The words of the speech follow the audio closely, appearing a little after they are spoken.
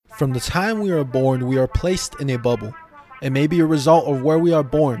From the time we are born, we are placed in a bubble. It may be a result of where we are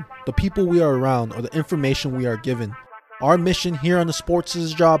born, the people we are around, or the information we are given. Our mission here on the Sports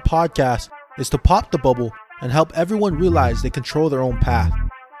is a Job podcast is to pop the bubble and help everyone realize they control their own path.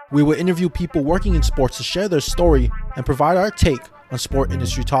 We will interview people working in sports to share their story and provide our take on sport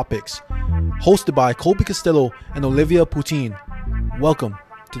industry topics. Hosted by Colby Castillo and Olivia Poutine. Welcome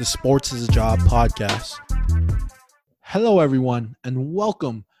to the Sports is a Job podcast. Hello, everyone, and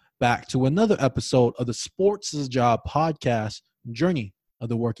welcome back to another episode of the Sports is a Job podcast, Journey of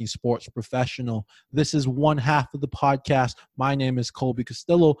the Working Sports Professional. This is one half of the podcast. My name is Colby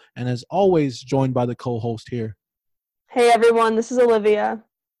Castillo, and as always, joined by the co-host here. Hey, everyone, this is Olivia.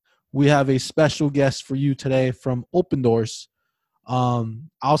 We have a special guest for you today from Opendorse.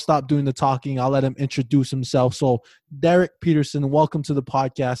 I'll stop doing the talking. I'll let him introduce himself. So, Derek Peterson, welcome to the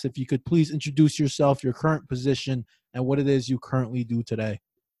podcast. If you could please introduce yourself, your current position, and what it is you currently do today.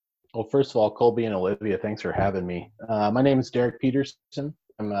 Well, first of all, Colby and Olivia, thanks for having me. My name is Derek Peterson.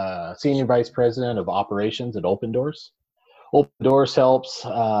 I'm a Senior Vice President of Operations at Opendorse. Opendorse helps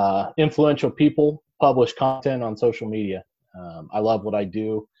influential people publish content on social media. I love what I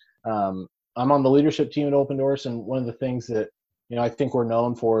do. I'm on the leadership team at Opendorse, and one of the things that I think we're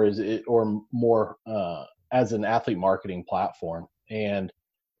known for is as an athlete marketing platform. And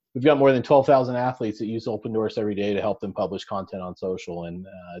we've got more than 12,000 athletes that use Opendorse every day to help them publish content on social. And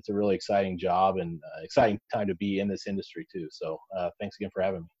it's a really exciting job and exciting time to be in this industry too. So thanks again for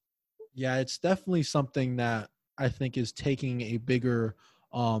having me. Yeah, it's definitely something that I think is taking a bigger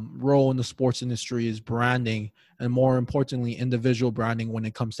role in the sports industry is branding, and more importantly, individual branding when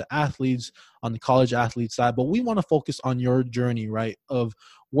it comes to athletes on the college athlete side. But we want to focus on your journey, right, of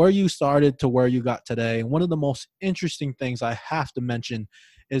where you started to where you got today. And one of the most interesting things I have to mention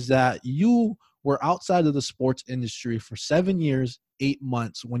is that you were outside of the sports industry for 7 years, 8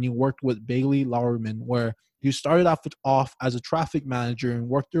 months when you worked with Bailey Lauerman, where you started off as a traffic manager and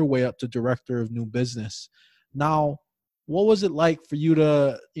worked your way up to director of new business. Now, what was it like for you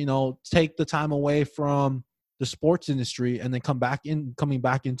to, take the time away from the sports industry and then coming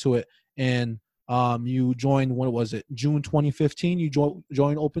back into it? And you joined, what was it, June 2015? You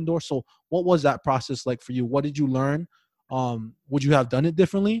joined Opendorse. So what was that process like for you? What did you learn? Would you have done it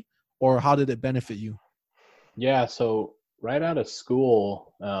differently, or how did it benefit you? Yeah, so right out of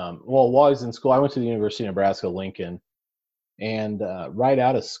school, while I was in school, I went to the University of Nebraska-Lincoln, and right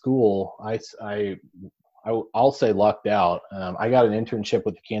out of school, I'll say lucked out. I got an internship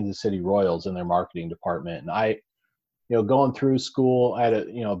with the Kansas City Royals in their marketing department. And going through school, I had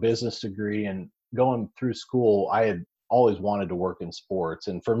a business degree, and going through school, I had always wanted to work in sports.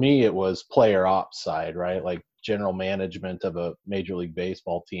 And for me, it was player ops side, right? Like general management of a Major League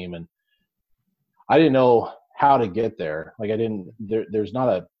Baseball team. And I didn't know how to get there. Like there's not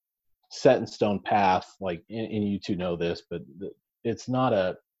a set in stone path, like, and you two know this, but it's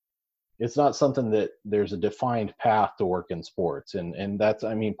not something that there's a defined path to work in sports. And that's,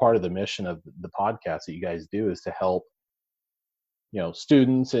 part of the mission of the podcast that you guys do is to help,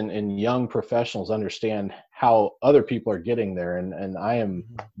 students and young professionals understand how other people are getting there. And I am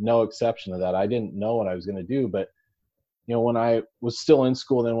no exception to that. I didn't know what I was going to do, but, when I was still in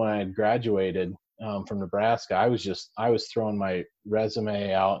school, then when I had graduated from Nebraska, I was throwing my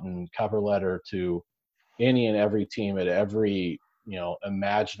resume out and cover letter to any and every team at every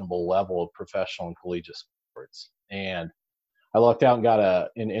imaginable level of professional and collegiate sports. And I lucked out and got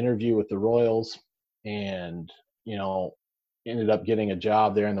an interview with the Royals, and, ended up getting a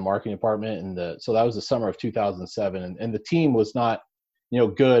job there in the marketing department. And so that was the summer of 2007. And the team was not,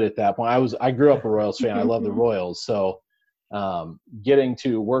 good at that point. I grew up a Royals fan. I love the Royals. So getting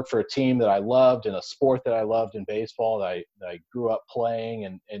to work for a team that I loved in a sport that I loved in baseball, that I grew up playing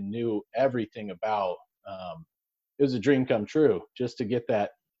and knew everything about, it was a dream come true just to get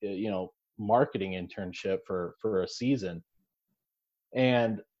that, marketing internship for a season.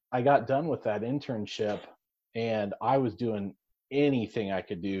 And I got done with that internship, and I was doing anything I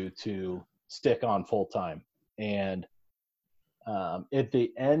could do to stick on full time. And at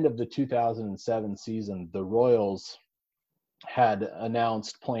the end of the 2007 season, the Royals had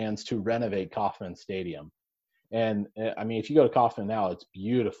announced plans to renovate Kauffman Stadium. And if you go to Kauffman now, it's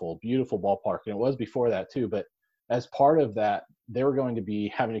beautiful, beautiful ballpark. And it was before that too, but as part of that, they were going to be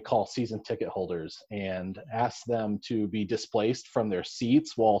having to call season ticket holders and ask them to be displaced from their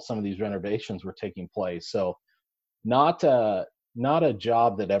seats while some of these renovations were taking place. So not a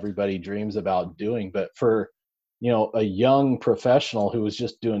job that everybody dreams about doing, but for, a young professional who was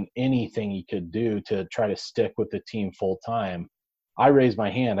just doing anything he could do to try to stick with the team full time, I raised my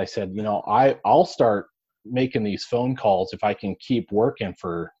hand. I said, I'll start making these phone calls if I can keep working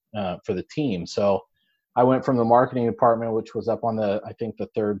for for the team. So I went from the marketing department, which was up on I think the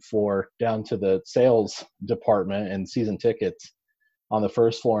third floor, down to the sales department and season tickets on the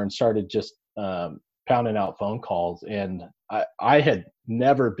first floor, and started just pounding out phone calls. And I had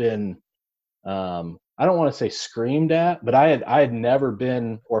never been, I don't want to say screamed at, but I had never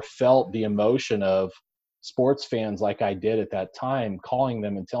been or felt the emotion of sports fans like I did at that time, calling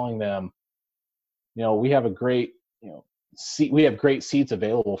them and telling them, we have a great, we have great seats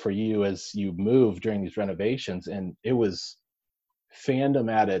available for you as you move during these renovations. And it was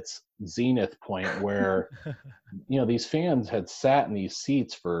fandom at its zenith point where, these fans had sat in these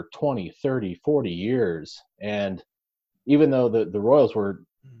seats for 20, 30, 40 years. And even though the Royals were,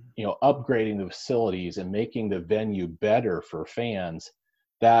 upgrading the facilities and making the venue better for fans,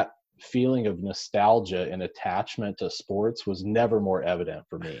 that feeling of nostalgia and attachment to sports was never more evident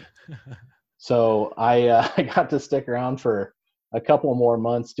for me. So I got to stick around for a couple more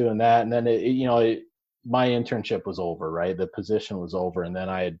months doing that. And then, my internship was over, right? The position was over. And then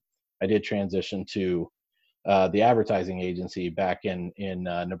I did transition to the advertising agency back in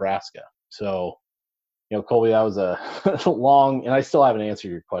Nebraska. So, Colby, that was a long, and I still haven't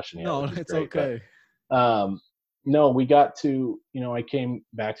answered your question yet. No, it's great, okay. But, no, we got to, I came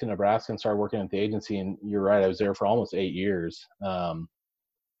back to Nebraska and started working at the agency, and you're right, I was there for almost 8 years.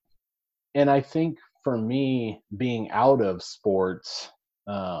 And I think for me, being out of sports,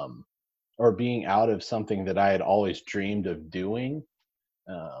 or being out of something that I had always dreamed of doing,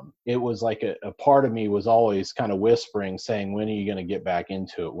 it was like a part of me was always kind of whispering, saying, when are you going to get back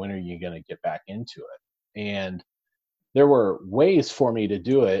into it? When are you going to get back into it? And there were ways for me to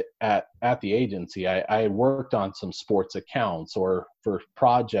do it at the agency. I worked on some sports accounts or for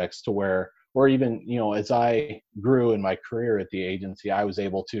projects to where, or even, as I grew in my career at the agency, I was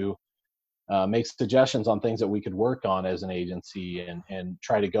able to make suggestions on things that we could work on as an agency and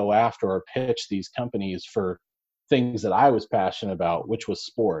try to go after or pitch these companies for things that I was passionate about, which was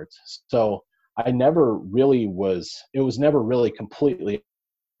sports. So it was never really completely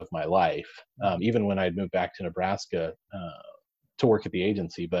of my life, even when I'd moved back to Nebraska to work at the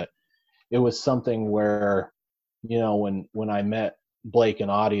agency. But it was something where, when I met Blake and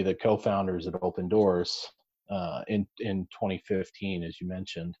Audie, the co-founders at Opendorse in 2015, as you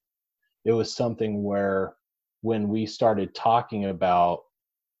mentioned, it was something where when we started talking about,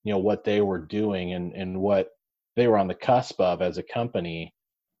 what they were doing and what they were on the cusp of as a company,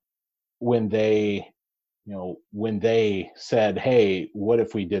 when they said, hey, what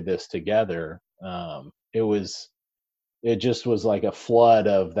if we did this together? It just was like a flood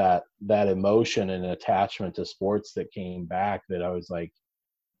of that emotion and attachment to sports that came back, that I was like,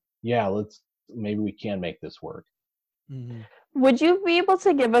 yeah, maybe we can make this work. Mm-hmm. Would you be able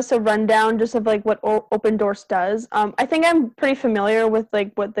to give us a rundown just of like what Opendorse does? I think I'm pretty familiar with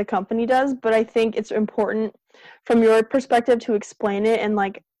like what the company does, but I think it's important from your perspective to explain it and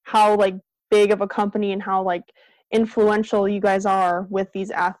like how like big of a company and how like influential you guys are with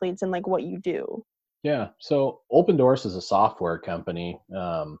these athletes and like what you do. Yeah. So Opendorse is a software company.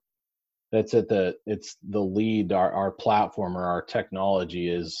 It's the lead, our platform or our technology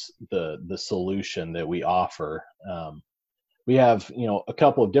is the solution that we offer. We have, a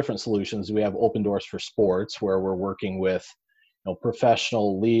couple of different solutions. We have Opendorse for Sports, where we're working with,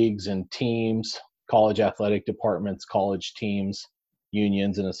 professional leagues and teams, college athletic departments, college teams,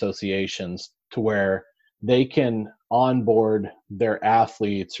 unions and associations, to where they can onboard their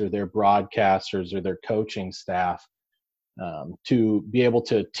athletes or their broadcasters or their coaching staff to be able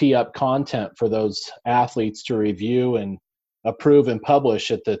to tee up content for those athletes to review and approve and publish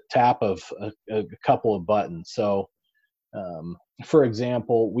at the tap of a couple of buttons. So, for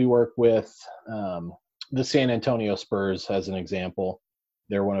example, we work with the San Antonio Spurs as an example.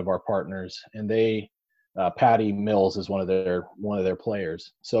 They're one of our partners, and Patty Mills is one of their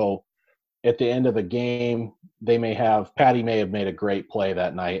players. So at the end of a game, Patty may have made a great play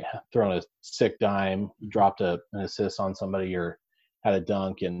that night, thrown a sick dime, dropped an assist on somebody, or had a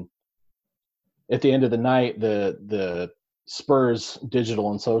dunk. And at the end of the night, the Spurs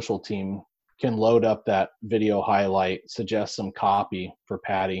digital and social team can load up that video highlight, suggest some copy for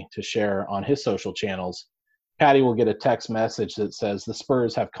Patty to share on his social channels. Patty will get a text message that says, the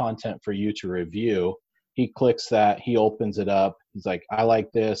Spurs have content for you to review. He clicks that, he opens it up. He's like, I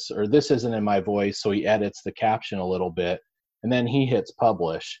like this, or this isn't in my voice. So he edits the caption a little bit, and then he hits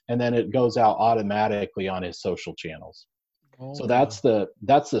publish, and then it goes out automatically on his social channels. Oh, so that's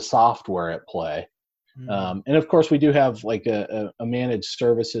the software at play. And of course, we do have like a managed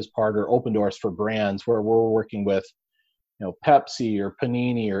services partner, Opendorse for Brands, where we're working with, Pepsi or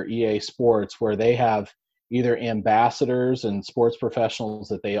Panini or EA Sports, where they have either ambassadors and sports professionals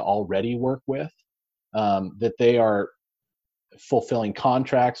that they already work with, that they are fulfilling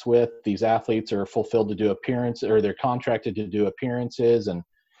contracts with. These athletes are fulfilled to do appearances, or they're contracted to do appearances and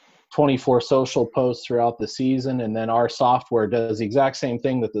 24 social posts throughout the season. And then our software does the exact same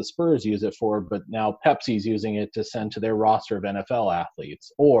thing that the Spurs use it for, but now Pepsi's using it to send to their roster of NFL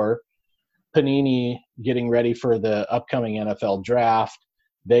athletes. Or Panini, getting ready for the upcoming NFL draft,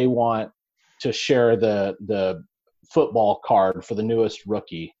 they want to share the football card for the newest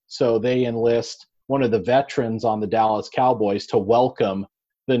rookie. So they enlist one of the veterans on the Dallas Cowboys to welcome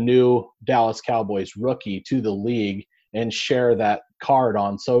the new Dallas Cowboys rookie to the league and share that card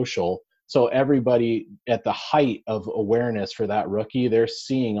on social. So everybody at the height of awareness for that rookie, they're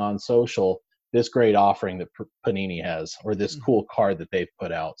seeing on social this great offering that Panini has, or this cool card that they've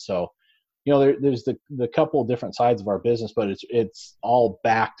put out. So, there's the couple different sides of our business, but it's all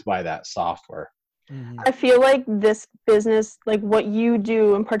backed by that software. I feel like this business, like what you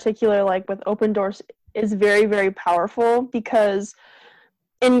do in particular, like with Opendorse, is very, very powerful, because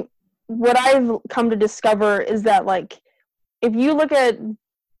in what I've come to discover is that, like, if you look at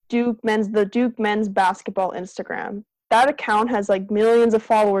the Duke men's basketball Instagram, that account has like millions of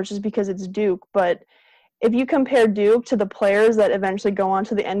followers just because it's Duke. But if you compare Duke to the players that eventually go on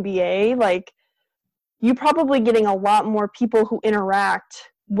to the NBA, like, you're probably getting a lot more people who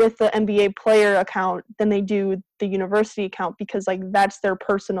interact with the NBA player account than they do the university account, because like that's their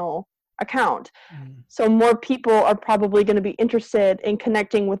personal account. So more people are probably going to be interested in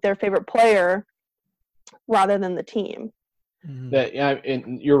connecting with their favorite player rather than the team.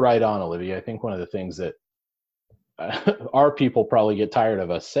 And you're right on, Olivia. I think one of the things that our people probably get tired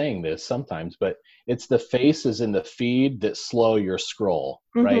of us saying this sometimes, but it's the faces in the feed that slow your scroll,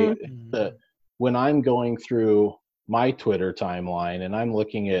 right? When I'm going through my Twitter timeline and I'm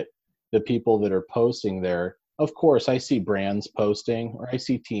looking at the people that are posting there, of course I see brands posting or I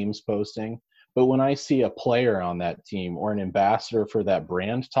see teams posting, but when I see a player on that team or an ambassador for that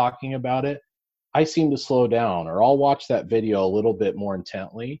brand talking about it, I seem to slow down, or I'll watch that video a little bit more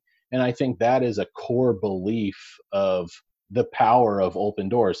intently. And I think that is a core belief of the power of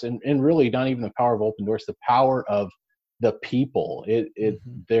Opendorse, and really not even the power of Opendorse, the power of the people.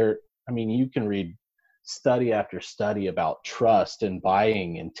 You can read study after study about trust and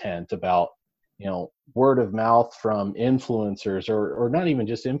buying intent, about, word of mouth from influencers, or not even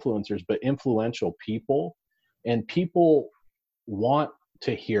just influencers, but influential people. And people want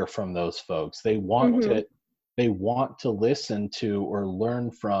to hear from those folks. They want to listen to or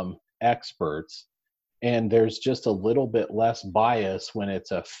learn from experts. And there's just a little bit less bias when it's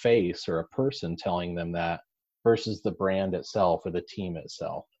a face or a person telling them that versus the brand itself or the team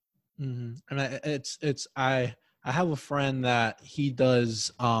itself. And I have a friend that he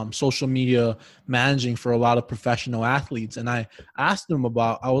does social media managing for a lot of professional athletes, and I asked him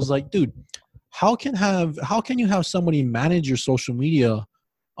I was like, dude, how can you have somebody manage your social media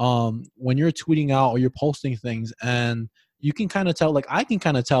when you're tweeting out or you're posting things, and you can kind of tell, like I can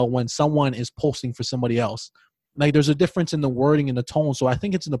kind of tell when someone is posting for somebody else. Like there's a difference in the wording and the tone. So I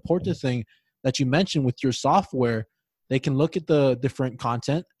think it's an important thing that you mentioned with your software. They can look at the different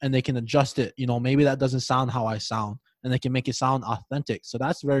content and they can adjust it. Maybe that doesn't sound how I sound, and they can make it sound authentic. So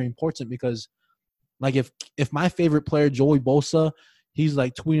that's very important, because like if my favorite player, Joey Bosa, he's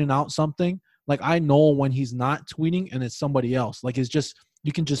like tweeting out something, like I know when he's not tweeting and it's somebody else. Like it's just,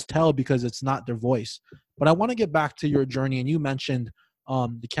 you can just tell because it's not their voice. But I want to get back to your journey, and you mentioned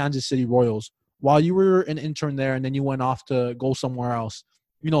the Kansas City Royals. While you were an intern there and then you went off to go somewhere else,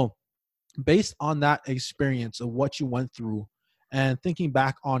 based on that experience of what you went through and thinking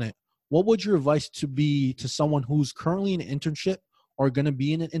back on it, what would your advice be to someone who's currently in an internship or going to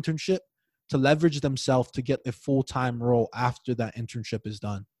be in an internship to leverage themselves to get a full-time role after that internship is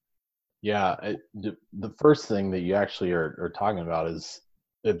done? Yeah, the first thing that you actually are talking about is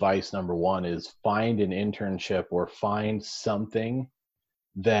advice number one is find an internship or find something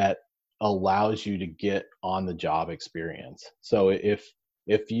that allows you to get on the job experience. So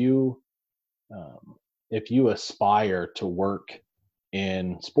if you aspire to work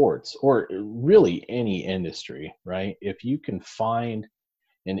in sports or really any industry, right? If you can find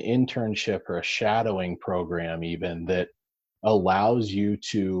an internship or a shadowing program even that allows you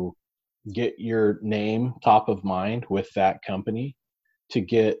to get your name top of mind with that company, to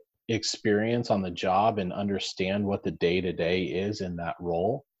get experience on the job and understand what the day-to-day is in that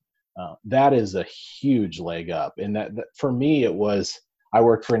role, that is a huge leg up. And that for me, I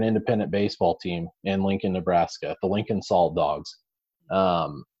worked for an independent baseball team in Lincoln, Nebraska, the Lincoln Salt Dogs.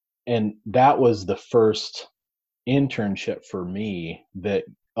 And that was the first internship for me that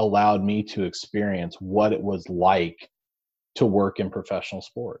allowed me to experience what it was like to work in professional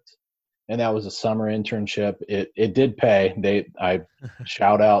sports. And that was a summer internship. It did pay. I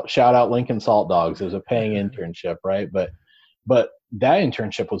shout out Lincoln Salt Dogs. It was a paying internship, right? But that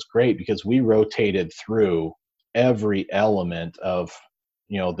internship was great because we rotated through every element of,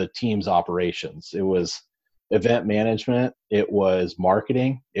 the team's operations. It was event management, it was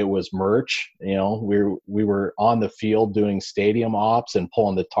marketing, it was merch. We were on the field doing stadium ops and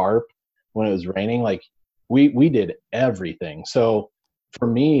pulling the tarp when it was raining. Like we did everything. So for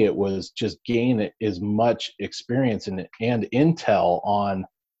me, it was just gain as much experience and intel on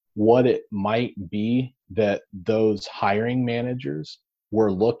what it might be that those hiring managers were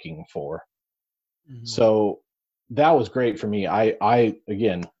looking for. Mhm. So that was great for me. I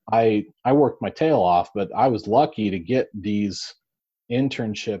worked my tail off, but I was lucky to get these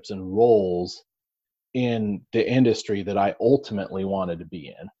internships and roles in the industry that I ultimately wanted to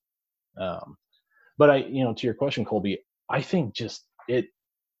be in. But to your question, Colby, I think just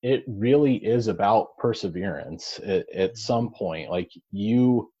it really is about perseverance at some point. Like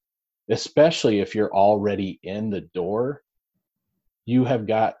especially if you're already in the door, you have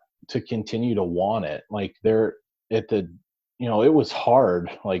got to continue to want it. Like it was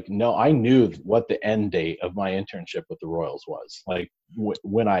hard. Like, no, I knew what the end date of my internship with the Royals was. Like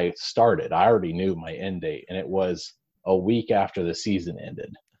when I started, I already knew my end date, and it was a week after the season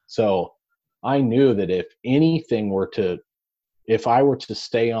ended. So I knew that if I were to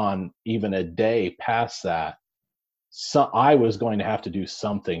stay on even a day past that, so I was going to have to do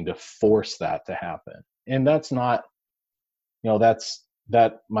something to force that to happen. And that's not,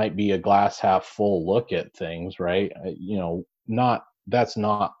 that might be a glass half full look at things, right?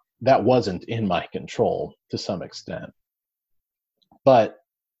 That wasn't in my control to some extent. But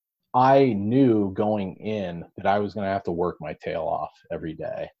I knew going in that I was going to have to work my tail off every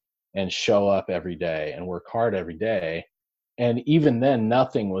day and show up every day and work hard every day. And even then,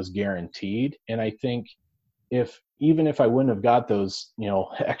 nothing was guaranteed. And I think even if I wouldn't have got those,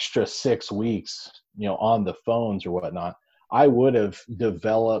 extra 6 weeks, on the phones or whatnot, I would have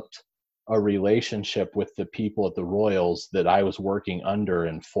developed a relationship with the people at the Royals that I was working under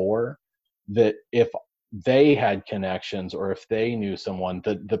and for, that if they had connections or if they knew someone,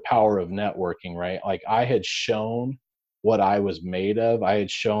 the power of networking, right? Like I had shown what I was made of. I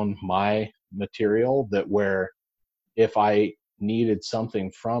had shown my material that where if I needed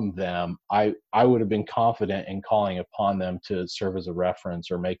something from them, I would have been confident in calling upon them to serve as a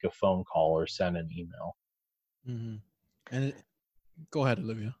reference or make a phone call or send an email. Mm-hmm. And go ahead,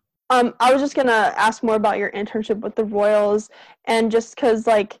 Olivia. I was just gonna ask more about your internship with the Royals, and just because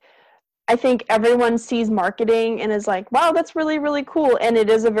I think everyone sees marketing and is like, wow, that's really, really cool. And it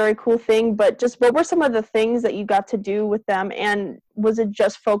is a very cool thing. But just what were some of the things that you got to do with them? And was it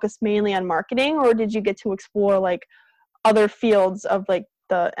just focused mainly on marketing, or did you get to explore other fields of the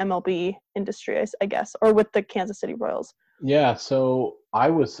MLB industry, I guess, or with the Kansas City Royals? Yeah. So I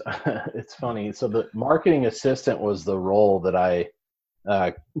was, it's funny. So the marketing assistant was the role that I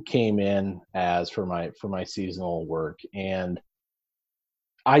came in as for my seasonal work. And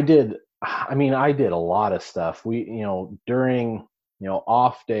I did a lot of stuff. During,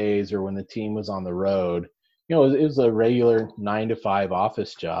 off days or when the team was on the road, it was a regular 9 to 5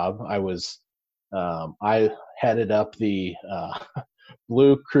 office job. I headed up the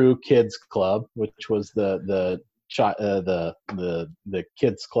Blue Crew Kids Club, which was the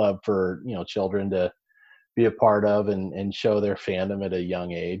kids club for, children to be a part of and show their fandom at a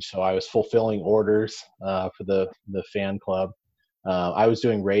young age. So I was fulfilling orders for the fan club. I was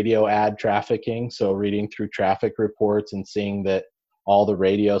doing radio ad trafficking, so reading through traffic reports and seeing that all the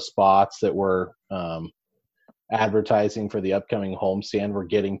radio spots that were advertising for the upcoming homestand were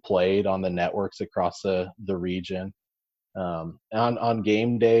getting played on the networks across the region. On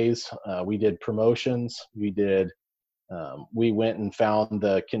game days, we did promotions. We went and found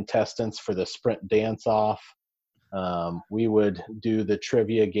the contestants for the sprint dance-off. We would do the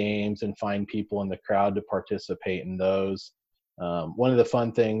trivia games and find people in the crowd to participate in those. One of the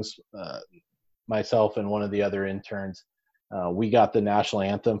fun things, myself and one of the other interns, we got the national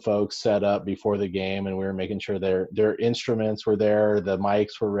anthem folks set up before the game, and we were making sure their instruments were there, the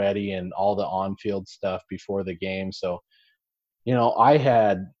mics were ready, and all the on-field stuff before the game. So, I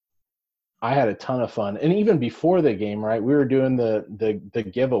had a ton of fun. And even before the game, right, we were doing the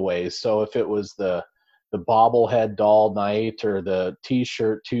giveaways. So if it was the bobblehead doll night or the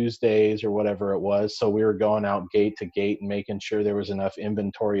T-shirt Tuesdays or whatever it was, so we were going out gate to gate and making sure there was enough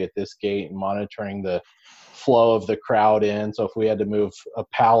inventory at this gate and monitoring the flow of the crowd in. So if we had to move a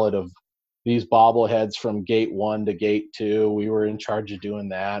pallet of these bobbleheads from gate 1 to gate 2. We were in charge of doing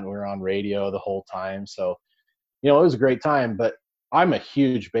that, and we were on radio the whole time. So, it was a great time, but I'm a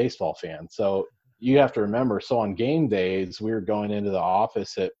huge baseball fan. So you have to remember, so on game days, we were going into the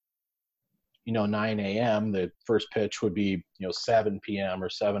office at, 9 a.m. The first pitch would be, 7 p.m. or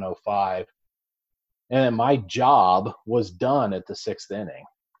 7:05. And then my job was done at the 6th inning.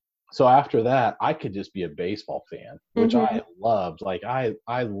 So after that, I could just be a baseball fan, which I loved. Like I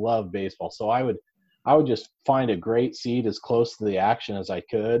love baseball. So I would just find a great seat as close to the action as I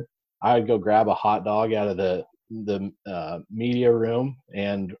could. I would go grab a hot dog out of the media room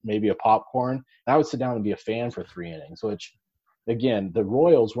and maybe a popcorn. And I would sit down and be a fan for 3 innings, which, again, the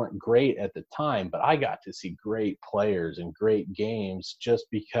Royals weren't great at the time, but I got to see great players and great games just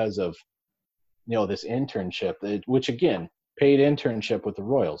because of, this internship, which, again, paid internship with the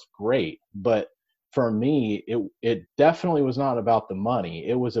Royals. Great. But for me, it definitely was not about the money.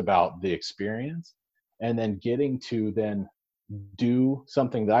 It was about the experience, and then getting to then do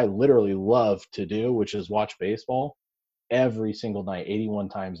something that I literally love to do, which is watch baseball every single night, 81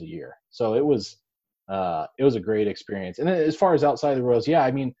 times a year. So it was a great experience. And then as far as outside the Royals, yeah,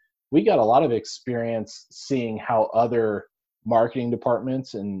 I mean, we got a lot of experience seeing how other marketing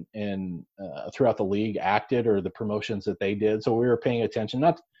departments and throughout the league acted, or the promotions that they did. So we were paying attention,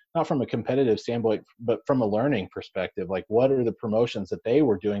 not from a competitive standpoint, but from a learning perspective. Like, what are the promotions that they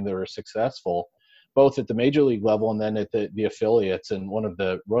were doing that were successful, both at the major league level and then at the affiliates. And one of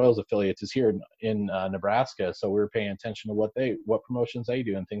the Royals affiliates is here in Nebraska. So we were paying attention to what promotions they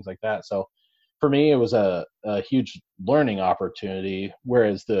do and things like that. So for me, it was a huge learning opportunity,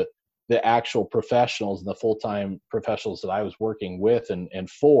 whereas the actual professionals and the full-time professionals that I was working with and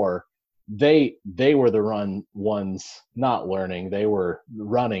for, they were the ones not learning. They were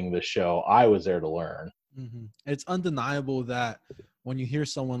running the show. I was there to learn. Mm-hmm. It's undeniable that when you hear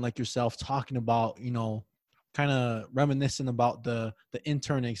someone like yourself talking about, kind of reminiscing about the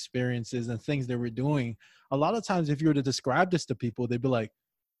intern experiences and things they were doing, a lot of times if you were to describe this to people, they'd be like,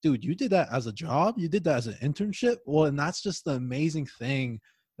 dude, you did that as a job? You did that as an internship? Well, and that's just the amazing thing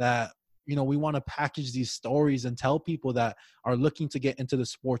that, we want to package these stories and tell people that are looking to get into the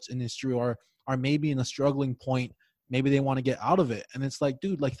sports industry, or are maybe in a struggling point. Maybe they want to get out of it. And it's like,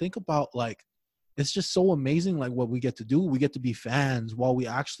 dude, like, think about, like, it's just so amazing, like, what we get to do. We get to be fans while we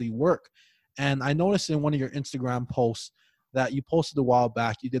actually work. And I noticed in one of your Instagram posts that you posted a while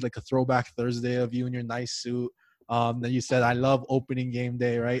back, you did like a throwback Thursday of you in your nice suit. Then you said, I love opening game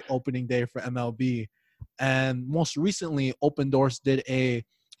day, right? Opening day for MLB. And most recently, Opendorse did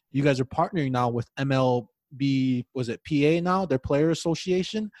you guys are partnering now with MLB, was it PA now, their player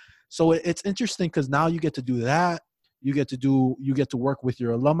association? So it's interesting because now you get to do that. You get to work with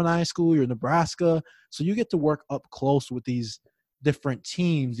your alumni school, your Nebraska. So you get to work up close with these different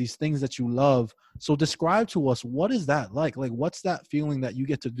teams, these things that you love. So describe to us, what is that like? Like, what's that feeling that you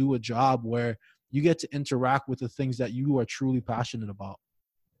get to do a job where you get to interact with the things that you are truly passionate about?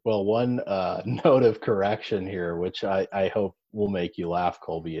 Well, one note of correction here, which I hope will make you laugh,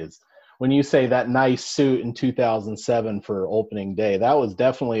 Colby, is when you say that nice suit in 2007 for opening day, that was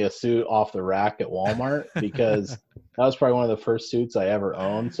definitely a suit off the rack at Walmart, because that was probably one of the first suits I ever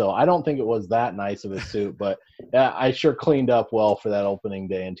owned. So I don't think it was that nice of a suit, but I sure cleaned up well for that opening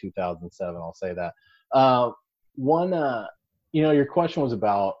day in 2007. I'll say that. Your question was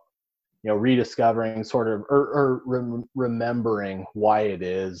about, rediscovering sort of, or remembering why it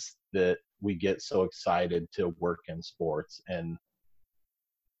is that we get so excited to work in sports. And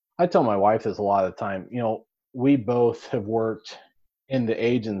I tell my wife this a lot of the time, we both have worked in the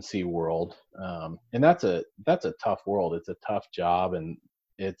agency world. And that's a tough world. It's a tough job, and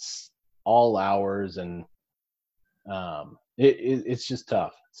it's all hours, and it's just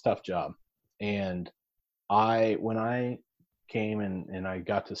tough. It's a tough job. And when I came and I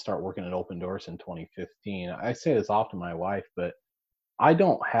got to start working at Opendorse in 2015, I say this often to my wife, but I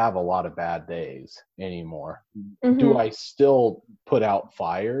don't have a lot of bad days anymore. Mm-hmm. Do I still put out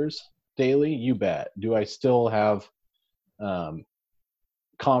fires daily? You bet. Do I still have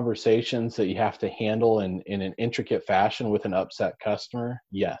conversations that you have to handle in an intricate fashion with an upset customer?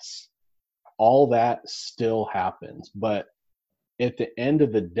 Yes. All that still happens. But at the end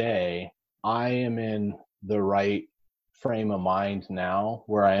of the day, I am in the right frame of mind now,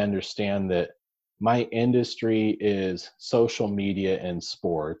 where I understand that my industry is social media and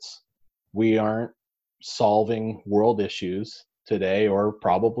sports. We aren't solving world issues today, or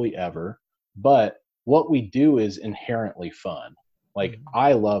probably ever, but what we do is inherently fun. Like,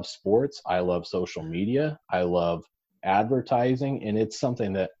 I love sports, I love social media, I love advertising, and it's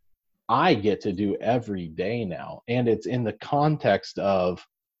something that I get to do every day now. And it's in the context of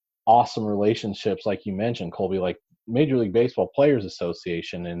awesome relationships, like you mentioned, Colby, like Major League Baseball Players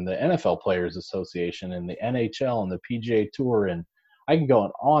Association and the NFL Players Association and the NHL and the PGA Tour. And I can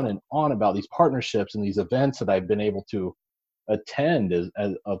go on and on about these partnerships and these events that I've been able to attend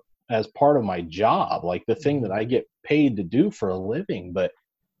as part of my job, like the thing that I get paid to do for a living. But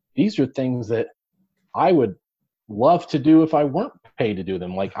these are things that I would love to do if I weren't paid to do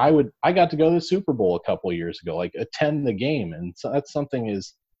them. Like I got to go to the Super Bowl a couple of years ago, like attend the game. And so that's something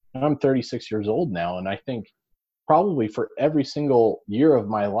I'm 36 years old now. And I think probably for every single year of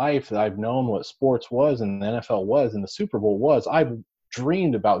my life that I've known what sports was and the NFL was and the Super Bowl was, I've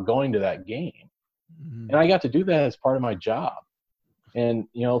dreamed about going to that game. And I got to do that as part of my job. And,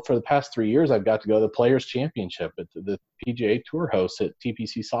 for the past 3 years, I've got to go to the Players Championship at the PGA Tour hosts at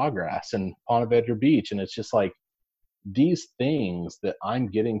TPC Sawgrass and Ponte Vedra Beach. And it's just like these things that I'm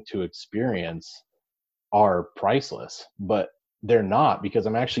getting to experience are priceless, but they're not, because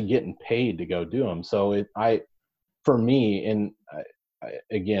I'm actually getting paid to go do them. So for me, and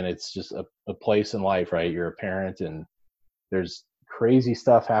again, it's just a place in life, right? You're a parent and there's crazy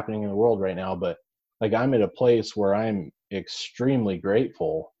stuff happening in the world right now, but like I'm at a place where I'm extremely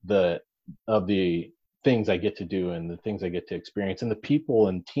grateful of the things I get to do and the things I get to experience and the people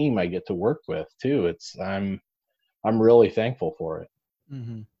and team I get to work with too. I'm really thankful for it.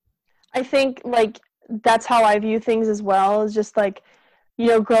 Mm-hmm. I think like that's how I view things as well. Is just like,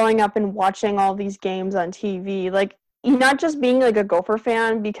 growing up and watching all these games on TV, like not just being like a Gopher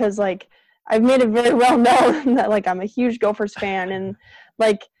fan, because like I've made it very well known that like I'm a huge Gophers fan, and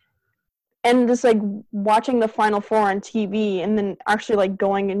like, and just like watching the Final Four on TV and then actually like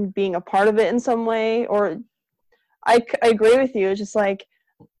going and being a part of it in some way. Or I agree with you. It's just like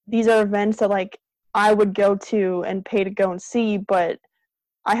these are events that like I would go to and pay to go and see, but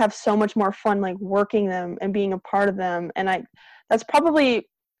I have so much more fun like working them and being a part of them. And that's probably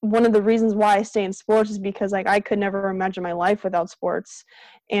one of the reasons why I stay in sports, is because like I could never imagine my life without sports,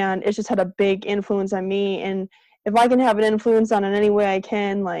 and it's just had a big influence on me. And if I can have an influence on it in any way I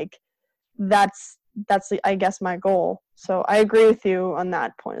can, like that's I guess my goal. So I agree with you on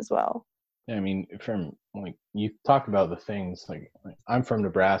that point as well. I mean, from like you talk about the things like I'm from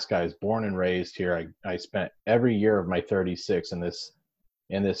Nebraska. I was born and raised here. I spent every year of my 36 in this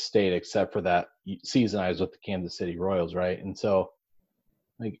state, except for that season I was with the Kansas City Royals, right? And so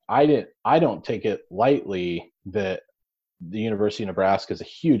like I don't take it lightly that the University of Nebraska is a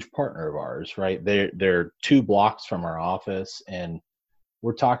huge partner of ours, right? They're 2 blocks from our office, and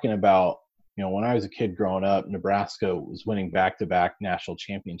we're talking about, when I was a kid growing up, Nebraska was winning back-to-back national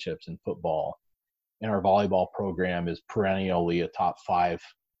championships in football, and our volleyball program is perennially a top 5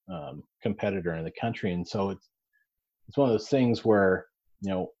 competitor in the country. And so it's one of those things where,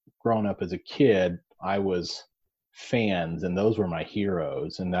 growing up as a kid, I was fans, and those were my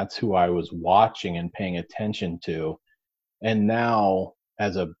heroes, and that's who I was watching and paying attention to. And now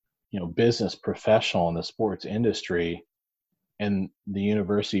as a business professional in the sports industry and the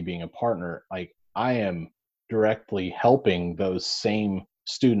university being a partner, like I am directly helping those same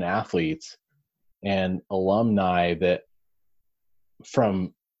student athletes and alumni that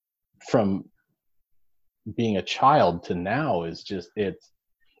from being a child to now is just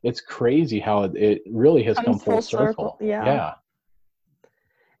it's crazy how it really has come full circle. Yeah.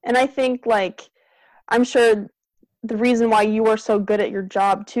 And I think like I'm sure the reason why you are so good at your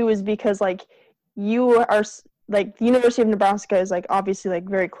job too is because like you are like the University of Nebraska is like obviously like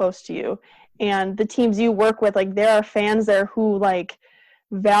very close to you, and the teams you work with, like there are fans there who like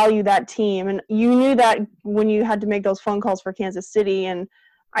value that team, and you knew that when you had to make those phone calls for Kansas City. And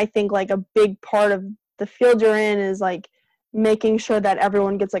I think like a big part of the field you're in is like making sure that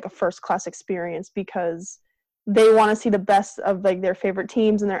everyone gets like a first class experience, because they want to see the best of like their favorite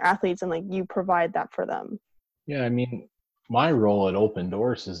teams and their athletes, and like you provide that for them. Yeah, I mean, my role at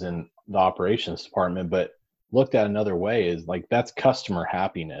Opendorse is in the operations department, but looked at another way is like that's customer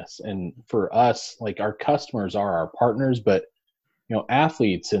happiness. And for us, like our customers are our partners, but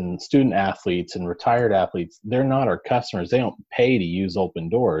athletes and student athletes and retired athletes, they're not our customers. They don't pay to use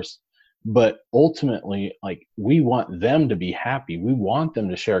Opendorse. But ultimately, like we want them to be happy. We want them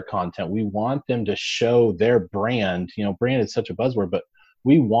to share content. We want them to show their brand. Brand is such a buzzword, but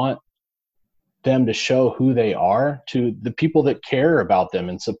we want them to show who they are to the people that care about them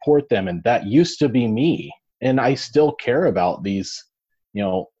and support them. And that used to be me. And I still care about these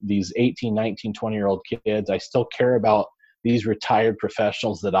 18, 19, 20-year-old kids. I still care about these retired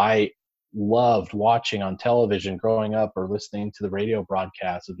professionals that I loved watching on television growing up or listening to the radio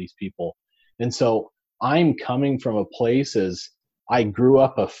broadcasts of these people. And so I'm coming from a place as I grew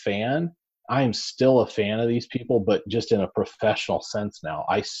up a fan. I'm still a fan of these people, but just in a professional sense now.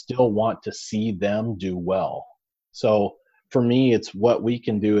 I still want to see them do well. So for me, it's what we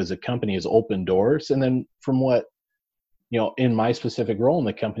can do as a company is open doors. And then from what, in my specific role in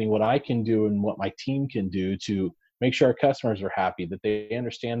the company, what I can do and what my team can do to make sure our customers are happy, that they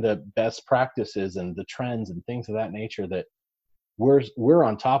understand the best practices and the trends and things of that nature, that we're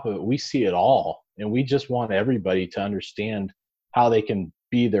on top of it. We see it all. And we just want everybody to understand how they can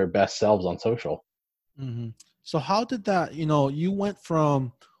be their best selves on social. Mm-hmm. So how did that, you went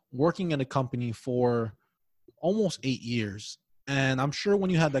from working at a company for almost 8 years. And I'm sure when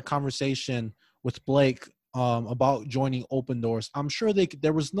you had that conversation with Blake about joining Opendorse, I'm sure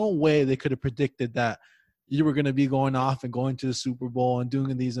there was no way they could have predicted that you were going to be going off and going to the Super Bowl and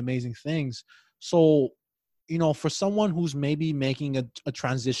doing these amazing things. So, for someone who's maybe making a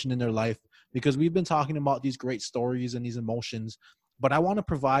transition in their life, because we've been talking about these great stories and these emotions, but I want to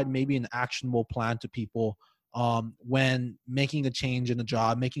provide maybe an actionable plan to people when making a change in a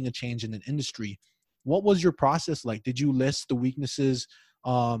job, making a change in an industry. What was your process like? Did you list the weaknesses,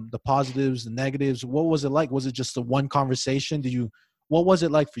 the positives, the negatives? What was it like? Was it just the one conversation? What was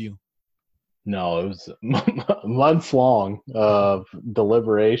it like for you? No, it was months long of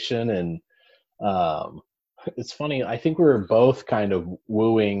deliberation. And it's funny. I think we were both kind of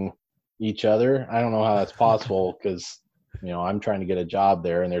wooing each other. I don't know how that's possible because, I'm trying to get a job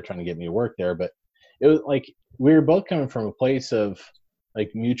there and they're trying to get me to work there. But it was like we were both coming from a place of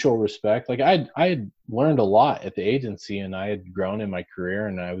like mutual respect. Like I had learned a lot at the agency and I had grown in my career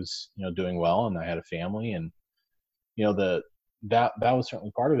and I was, doing well and I had a family and, that was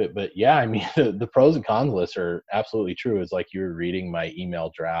certainly part of it. But yeah, I mean, the pros and cons lists are absolutely true. It's like you were reading my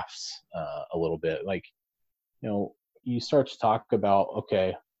email drafts a little bit. Like, you start to talk about,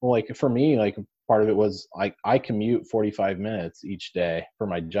 okay, well, like for me, like part of it was like I commute 45 minutes each day for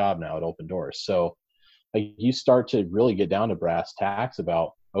my job now at Opendorse. So like you start to really get down to brass tacks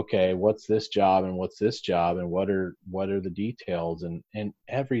about, okay, what's this job and what's this job and what are the details, and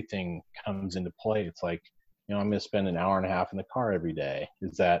everything comes into play. It's like, I'm going to spend an hour and a half in the car every day.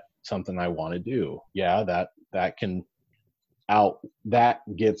 Is that something I want to do? Yeah, that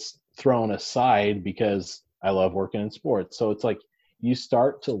gets thrown aside because I love working in sports. So it's like you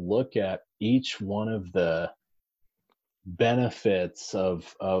start to look at each one of the benefits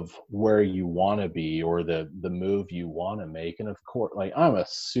of where you want to be or the move you want to make. And of course, like I'm a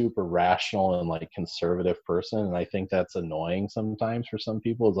super rational and like conservative person, and I think that's annoying sometimes for some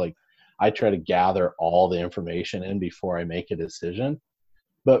people. It's like I try to gather all the information in before I make a decision.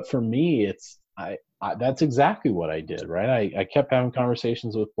 But for me, it's I that's exactly what I did, right? I kept having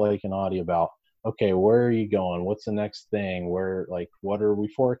conversations with Blake and Audie about, okay, where are you going? What's the next thing? What are we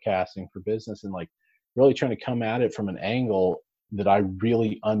forecasting for business? And like really trying to come at it from an angle that I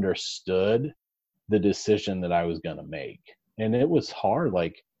really understood the decision that I was going to make. And it was hard.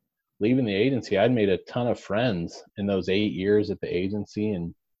 Like leaving the agency, I'd made a ton of friends in those 8 years at the agency.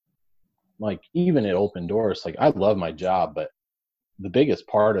 And like, even at Opendorse, like I love my job, but the biggest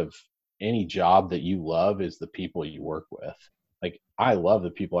part of any job that you love is the people you work with. Like I love the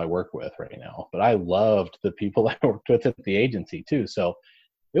people I work with right now, but I loved the people I worked with at the agency too. So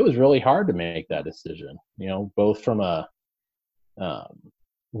it was really hard to make that decision, both from a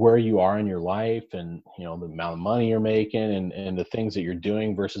where you are in your life and, the amount of money you're making and the things that you're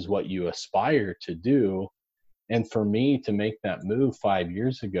doing versus what you aspire to do. And for me to make that move 5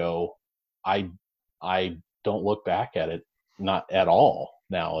 years ago, I don't look back at it, not at all.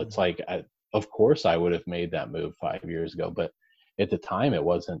 Now it's like, of course I would have made that move 5 years ago, but at the time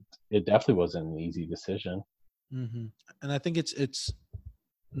it definitely wasn't an easy decision. Mm-hmm. And I think it's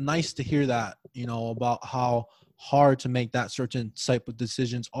nice to hear that, about how hard to make that certain type of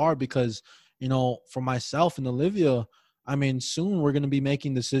decisions are, because, for myself and Olivia, I mean, soon we're going to be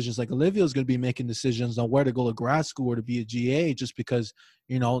making decisions. Like Olivia's going to be making decisions on where to go to grad school or to be a GA, just because,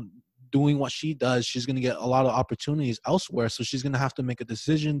 doing what she does, she's going to get a lot of opportunities elsewhere. So she's going to have to make a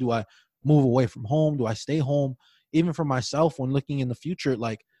decision. Do I move away from home? Do I stay home? Even for myself, when looking in the future,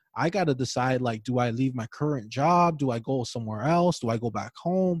 like I got to decide, like, do I leave my current job? Do I go somewhere else? Do I go back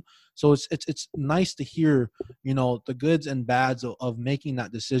home? So it's nice to hear, the goods and bads of making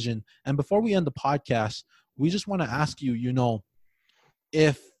that decision. And before we end the podcast, we just want to ask you,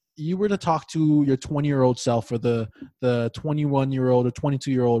 if you were to talk to your 20-year-old self or the 21-year-old or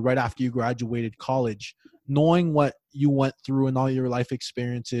 22-year-old right after you graduated college, knowing what you went through and all your life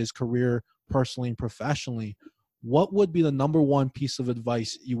experiences, career, personally and professionally, what would be the number one piece of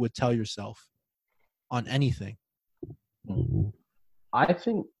advice you would tell yourself on anything? I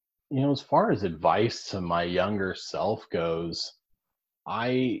think, as far as advice to my younger self goes,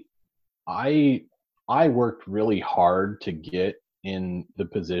 I I worked really hard to get in the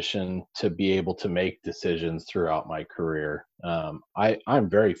position to be able to make decisions throughout my career. I'm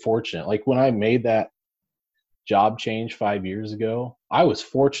very fortunate. Like when I made that job change 5 years ago, I was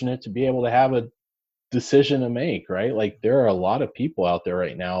fortunate to be able to have a decision to make, right? Like there are a lot of people out there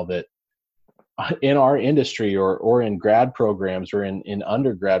right now that in our industry or in grad programs or in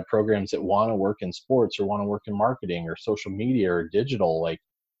undergrad programs that want to work in sports or want to work in marketing or social media or digital, like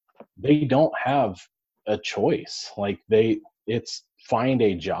they don't have a choice. Like it's find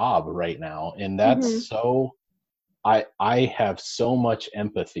a job right now. And Mm-hmm. that's so, I have so much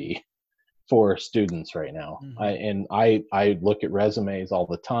empathy for students right now. I look at resumes all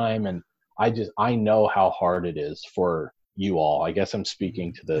the time, and I know how hard it is for you all. I guess I'm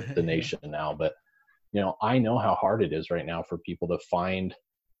speaking to the Yeah. nation now, but I know how hard it is right now for people to find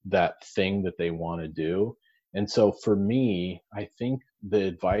that thing that they want to do. And so for me, I think the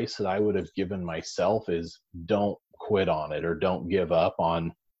advice that I would have given myself is don't quit on it or don't give up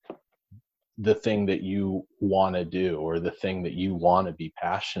on the thing that you want to do or the thing that you want to be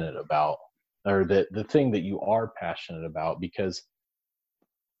passionate about or the thing that you are passionate about. Because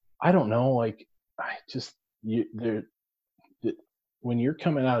I don't know, like I just you there when you're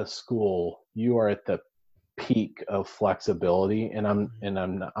coming out of school, you are at the peak of flexibility, and I'm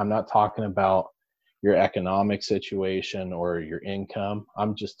not talking about your economic situation or your income.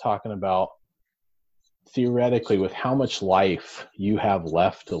 I'm just talking about theoretically with how much life you have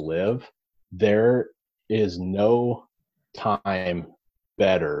left to live. There is no time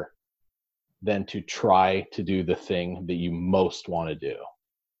better than to try to do the thing that you most want to do.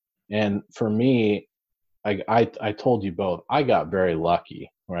 And for me, I told you both, I got very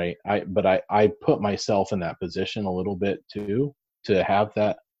lucky, right? I put myself in that position a little bit too, to have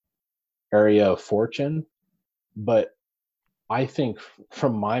that area of fortune. But I think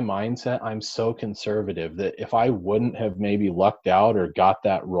from my mindset, I'm so conservative that if I wouldn't have maybe lucked out or got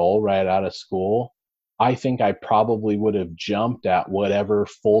that role right out of school, I think I probably would have jumped at whatever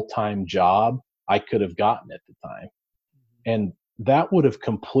full-time job I could have gotten at the time. And that would have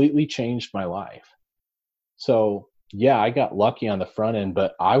completely changed my life. So yeah, I got lucky on the front end,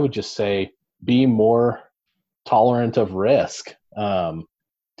 but I would just say be more tolerant of risk,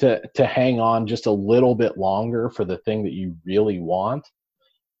 to hang on just a little bit longer for the thing that you really want.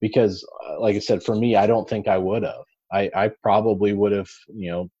 Because, like I said, for me, I don't think I would have. I probably would have,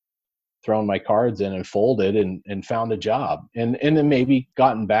 thrown my cards in and folded and found a job and then maybe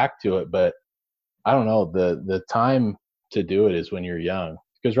gotten back to it. But I don't know, the time to do it is when you're young.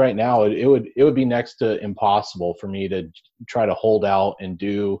 Because right now it would be next to impossible for me to try to hold out and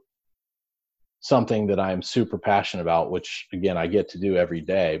do something that I'm super passionate about, which again I get to do every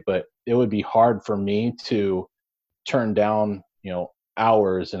day. But it would be hard for me to turn down,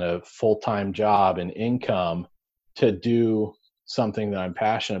 hours in a full-time job and income to do something that I'm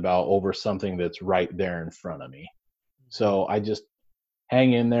passionate about over something that's right there in front of me. So I just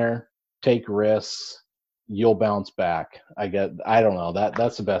hang in there, take risks, you'll bounce back. I don't know,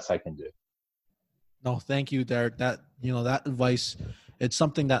 that's the best I can do. No, thank you, Derek. That advice, it's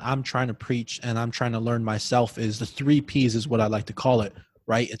something that I'm trying to preach and I'm trying to learn myself. Is the 3 Ps is what I like to call it,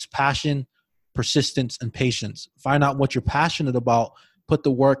 right? It's passion, persistence, and patience. Find out what you're passionate about, put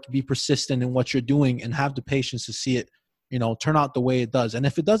the work, be persistent in what you're doing, and have the patience to see it, turn out the way it does. And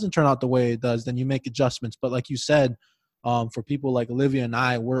if it doesn't turn out the way it does, then you make adjustments. But like you said, for people like Olivia and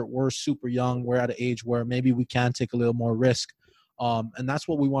I, we're super young. We're at an age where maybe we can take a little more risk. And that's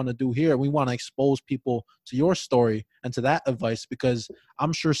what we want to do here. We want to expose people to your story and to that advice, because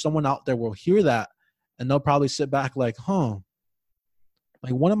I'm sure someone out there will hear that and they'll probably sit back like,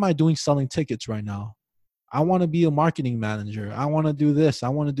 like, what am I doing selling tickets right now? I want to be a marketing manager. I want to do this. I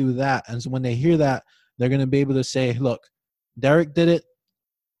want to do that. And so when they hear that, they're going to be able to say, look, Derek did it.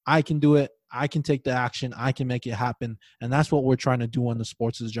 I can do it. I can take the action. I can make it happen. And that's what we're trying to do on the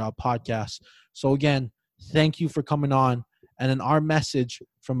Sports is a Job podcast. So again, thank you for coming on. And then our message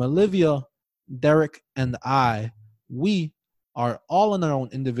from Olivia, Derek, and I, we are all on our own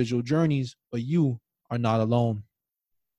individual journeys, but you are not alone.